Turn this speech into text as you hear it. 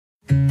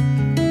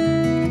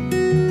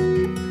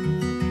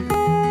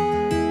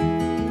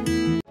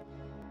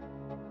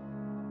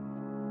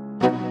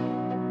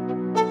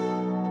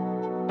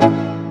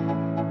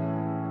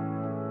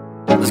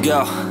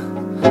Yo,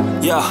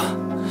 yo,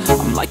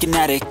 I'm like an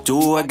addict,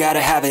 do I gotta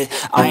have it.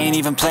 I ain't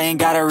even playing,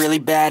 got a really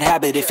bad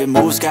habit. If it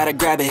moves, gotta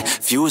grab it,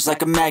 fuse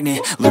like a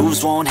magnet.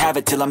 Lose, won't have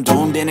it till I'm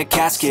doomed in a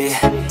casket.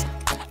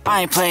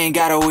 I ain't playing,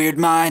 got a weird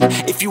mind.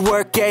 If you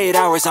work 8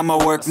 hours,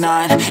 I'ma work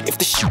 9. If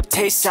the shoot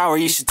tastes sour,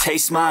 you should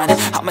taste mine.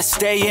 I'ma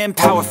stay in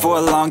power for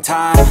a long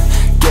time.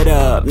 Get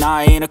up, nah,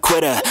 I ain't a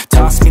quitter.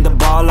 Toss me the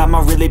ball, I'm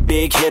a really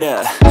big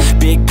hitter.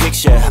 Big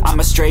picture, I'm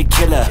a straight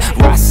killer.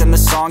 Rising the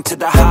song to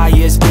the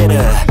highest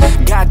bidder.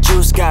 Got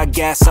juice, got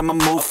gas, I'ma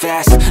move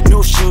fast.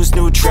 New shoes,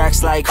 new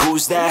tracks, like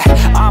who's that?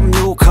 I'm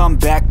new, come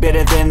back,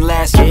 better than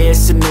last. Yeah,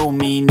 it's a new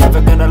me,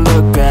 never gonna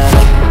look back.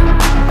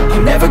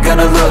 I'm never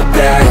gonna look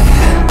back.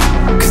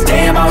 Cause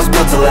damn, I was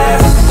built to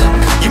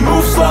last. You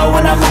move slow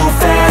and I move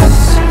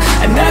fast,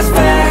 and that's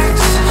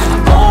facts.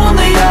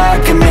 Only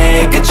I can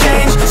make a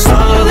change.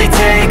 Slowly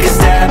take a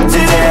step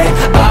today.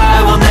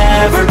 I will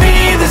never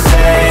be the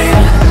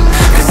same.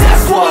 Cause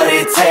that's what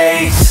it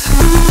takes.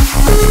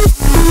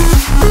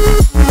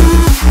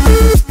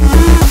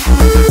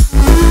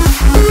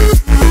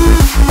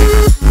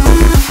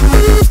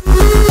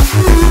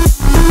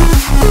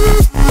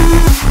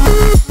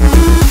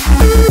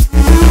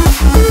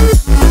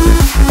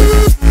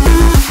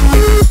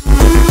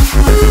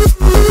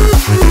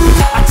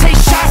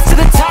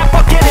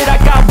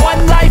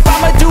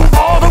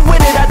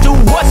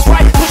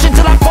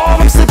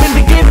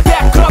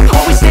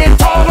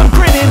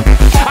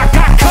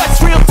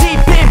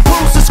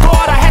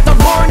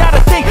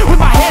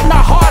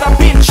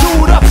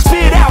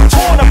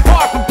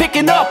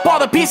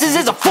 Pieces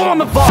is a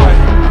form of art.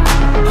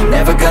 I'm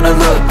never gonna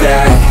look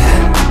back.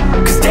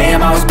 Cause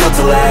damn, I was built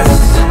to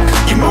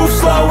last. You move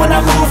slow and I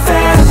move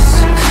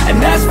fast,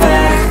 and that's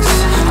facts.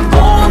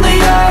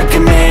 Only I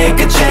can make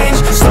a change.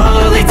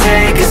 Slowly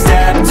take a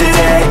step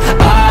today.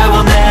 I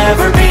will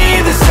never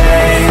be the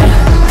same.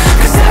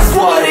 Cause that's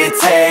what it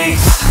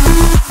takes.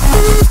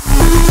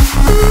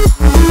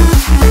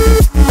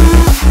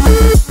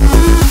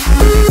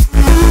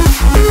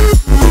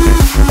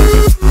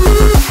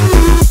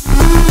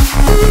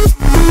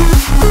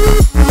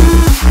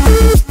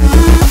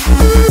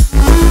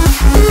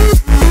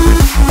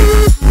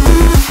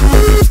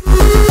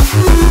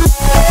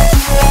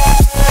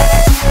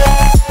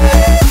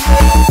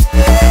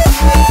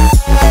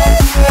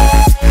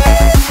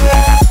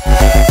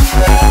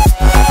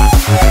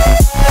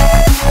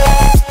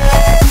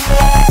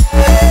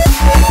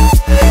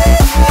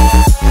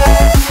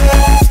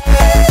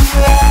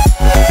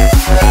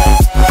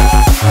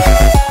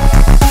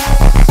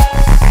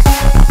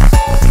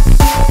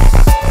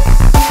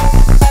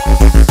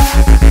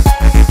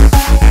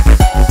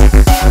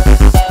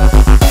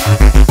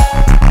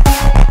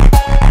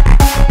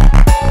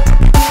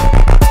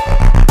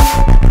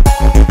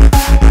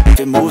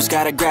 Moves,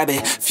 gotta grab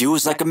it,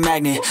 fuse like a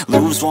magnet.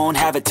 Lose, won't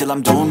have it till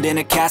I'm doomed in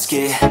a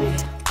casket.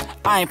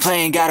 I ain't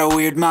playing, got a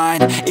weird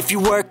mind. If you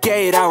work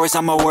 8 hours,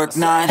 I'ma work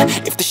 9.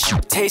 If the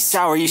shoot tastes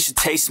sour, you should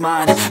taste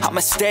mine.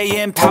 I'ma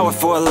stay in power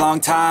for a long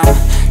time.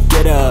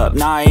 Get up,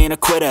 nah, I ain't a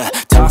quitter.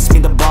 Toss me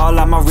the ball,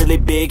 I'm a really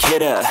big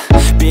hitter.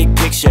 Big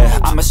picture,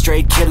 I'm a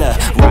straight killer.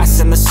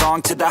 Rising the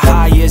song to the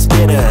highest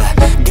bidder.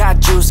 Got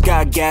juice,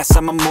 got gas,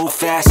 I'ma move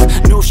fast.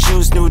 New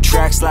shoes, new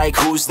tracks, like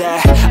who's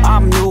that?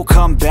 I'm new,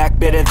 come back,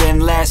 better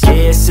than last.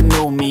 Yeah, it's a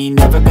new me,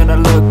 never gonna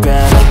look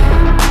back.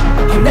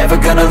 I'm never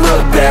gonna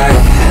look back.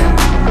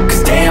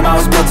 Cause damn, I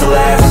was built to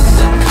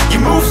last. You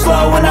move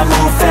slow and I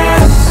move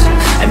fast,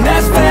 and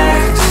that's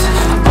facts.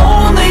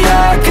 Only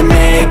I can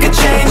make a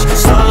change.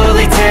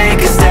 Slowly take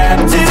a step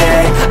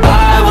today.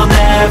 I will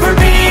never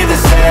be the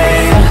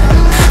same.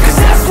 Cause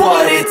that's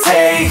what it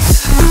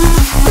takes.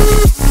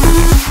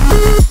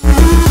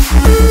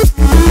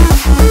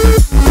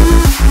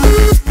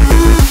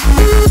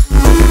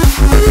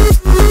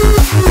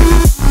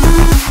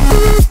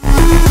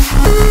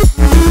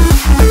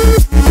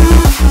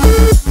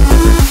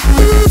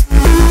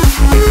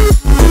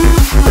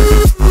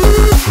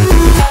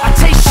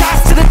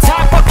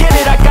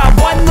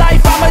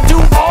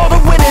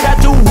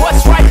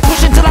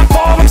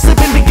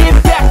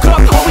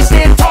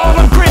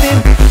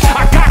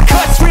 I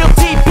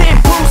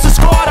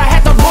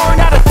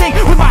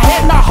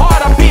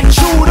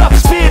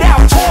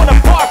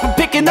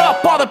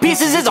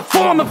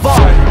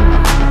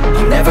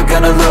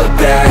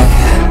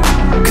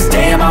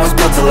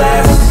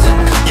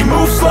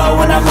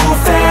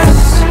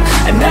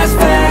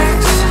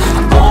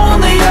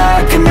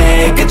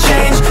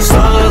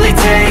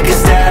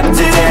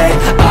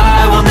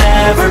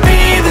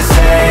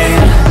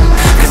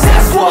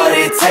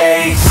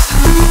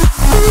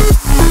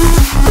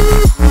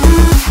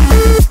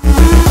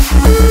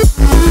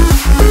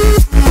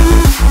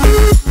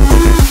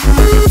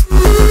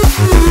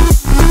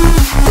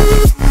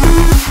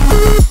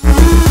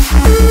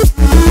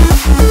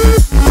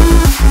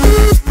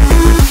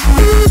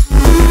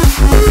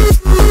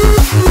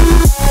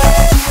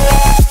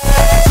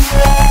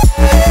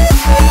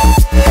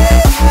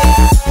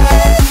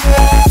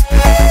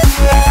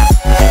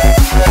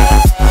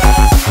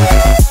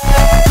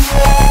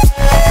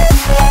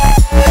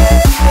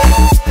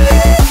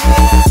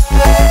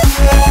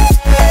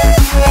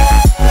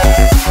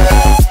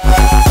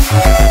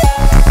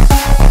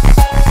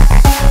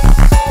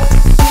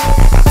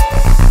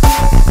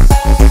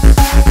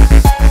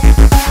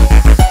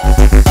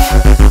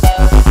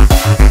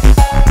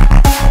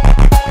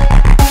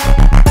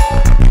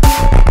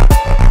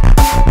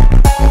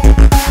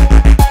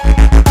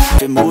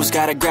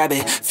gotta grab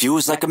it,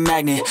 fuse like a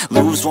magnet.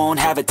 Lose, won't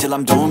have it till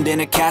I'm doomed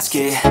in a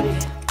casket.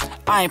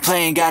 I ain't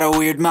playing, got a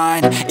weird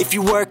mind. If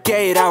you work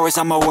 8 hours,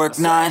 I'ma work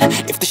 9.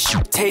 If the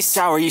shit tastes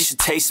sour, you should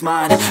taste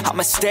mine.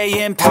 I'ma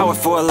stay in power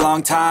for a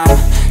long time.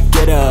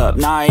 Get up,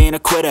 nah, I ain't a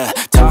quitter.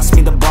 Toss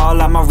me the ball,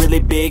 I'm a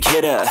really big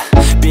hitter.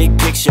 Big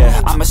picture,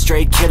 I'm a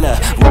straight killer.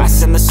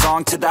 Rising the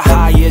song to the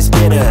highest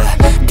bidder.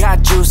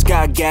 Got juice,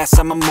 got gas,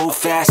 I'ma move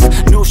fast.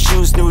 New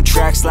shoes, new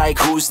tracks, like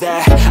who's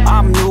that?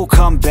 I'm new,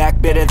 come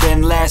back, better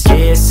than last.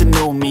 Yeah, it's a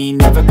new me,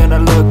 never gonna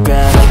look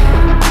back.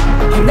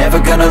 I'm never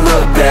gonna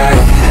look back.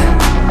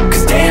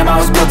 Cause damn, I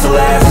was built to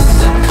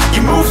last.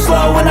 You move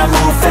slow and I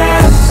move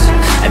fast,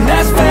 and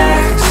that's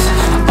facts.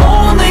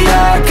 Only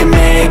I can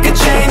make a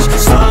change.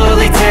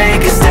 Slowly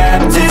take a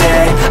step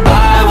today.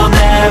 I will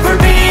never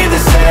be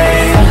the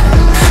same.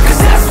 Cause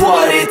that's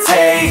what it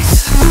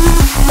takes.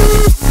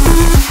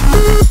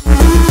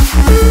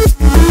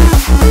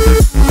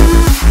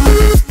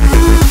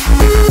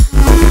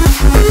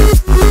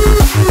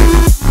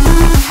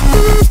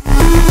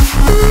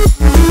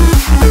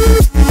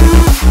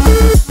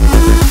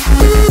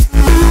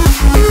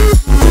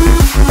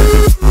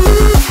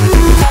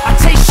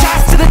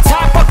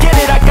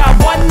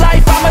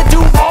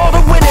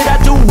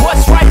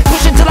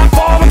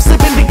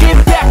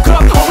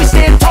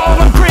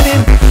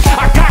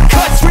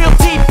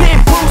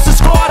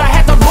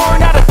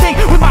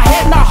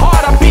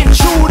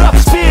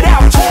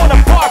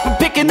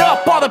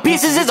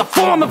 Pieces is a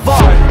form of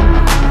art.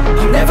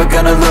 I'm never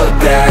gonna look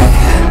back.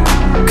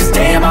 Cause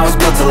damn, I was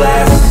built to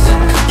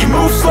last. You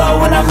move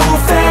slow and I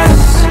move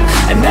fast,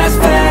 and that's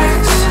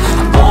facts.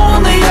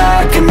 Only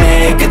I can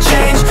make a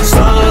change.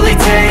 Slowly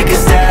take a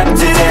step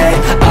today.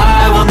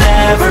 I will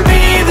never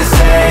be the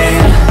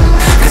same.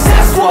 Cause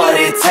that's what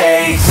it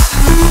takes.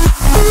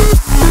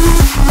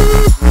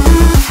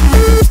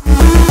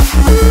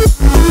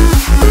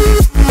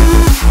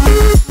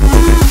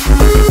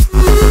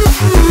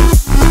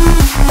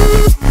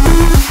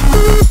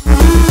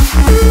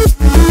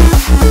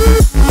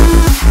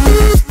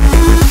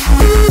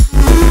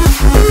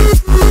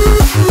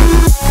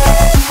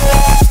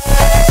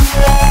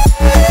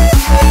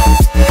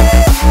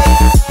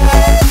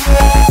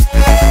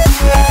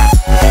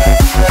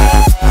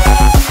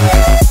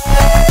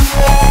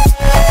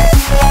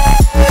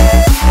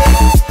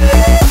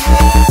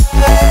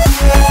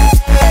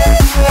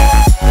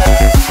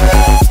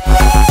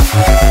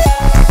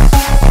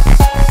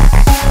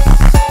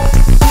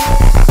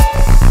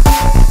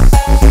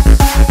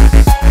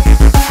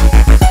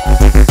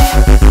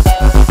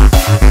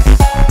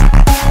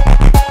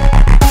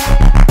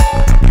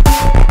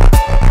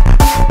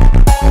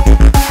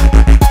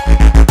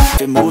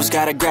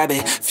 Gotta grab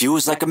it,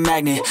 fuse like a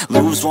magnet.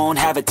 Lose, won't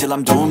have it till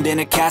I'm doomed in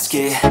a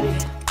casket.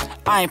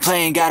 I ain't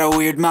playing, got a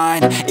weird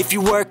mind. If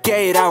you work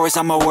 8 hours,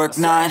 I'ma work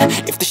 9.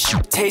 If the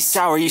shit tastes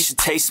sour, you should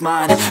taste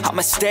mine.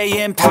 I'ma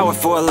stay in power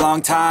for a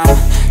long time.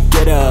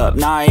 Get up,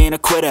 nah, I ain't a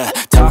quitter.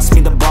 Toss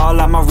me the ball,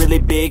 I'm a really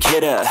big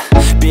hitter.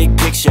 Big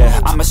picture,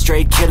 I'm a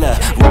straight killer.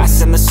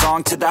 Rising the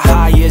song to the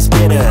highest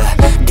bidder.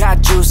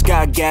 Got juice,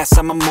 got gas,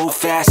 I'ma move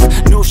fast.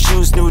 New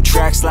shoes, new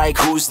tracks, like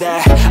who's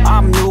that?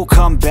 I'm new,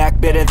 come back,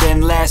 better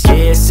than last.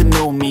 Yeah, it's a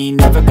new me,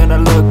 never gonna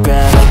look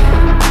back.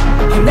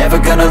 I'm never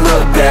gonna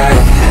look back.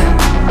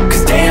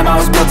 Cause damn, I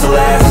was built to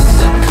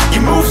last.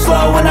 You move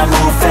slow and I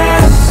move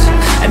fast,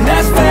 and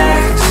that's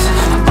facts.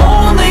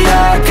 Only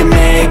I can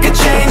make a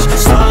change.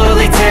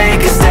 Slowly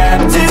take a step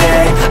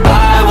today.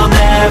 I will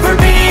never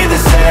be the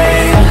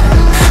same.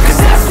 Cause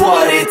that's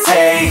what it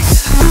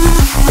takes.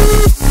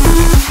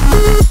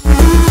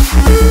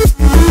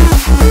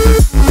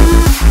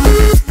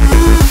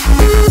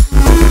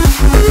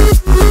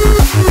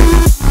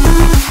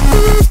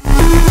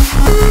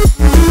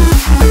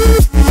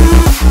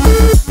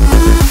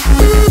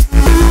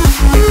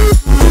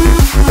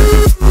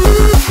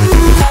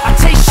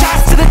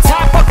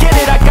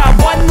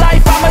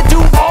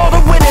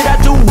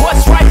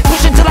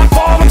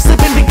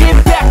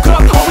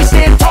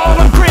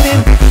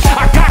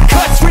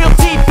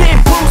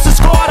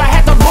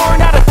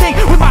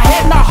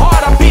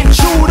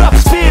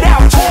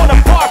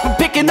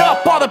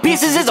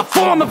 Pieces is a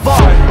form of art.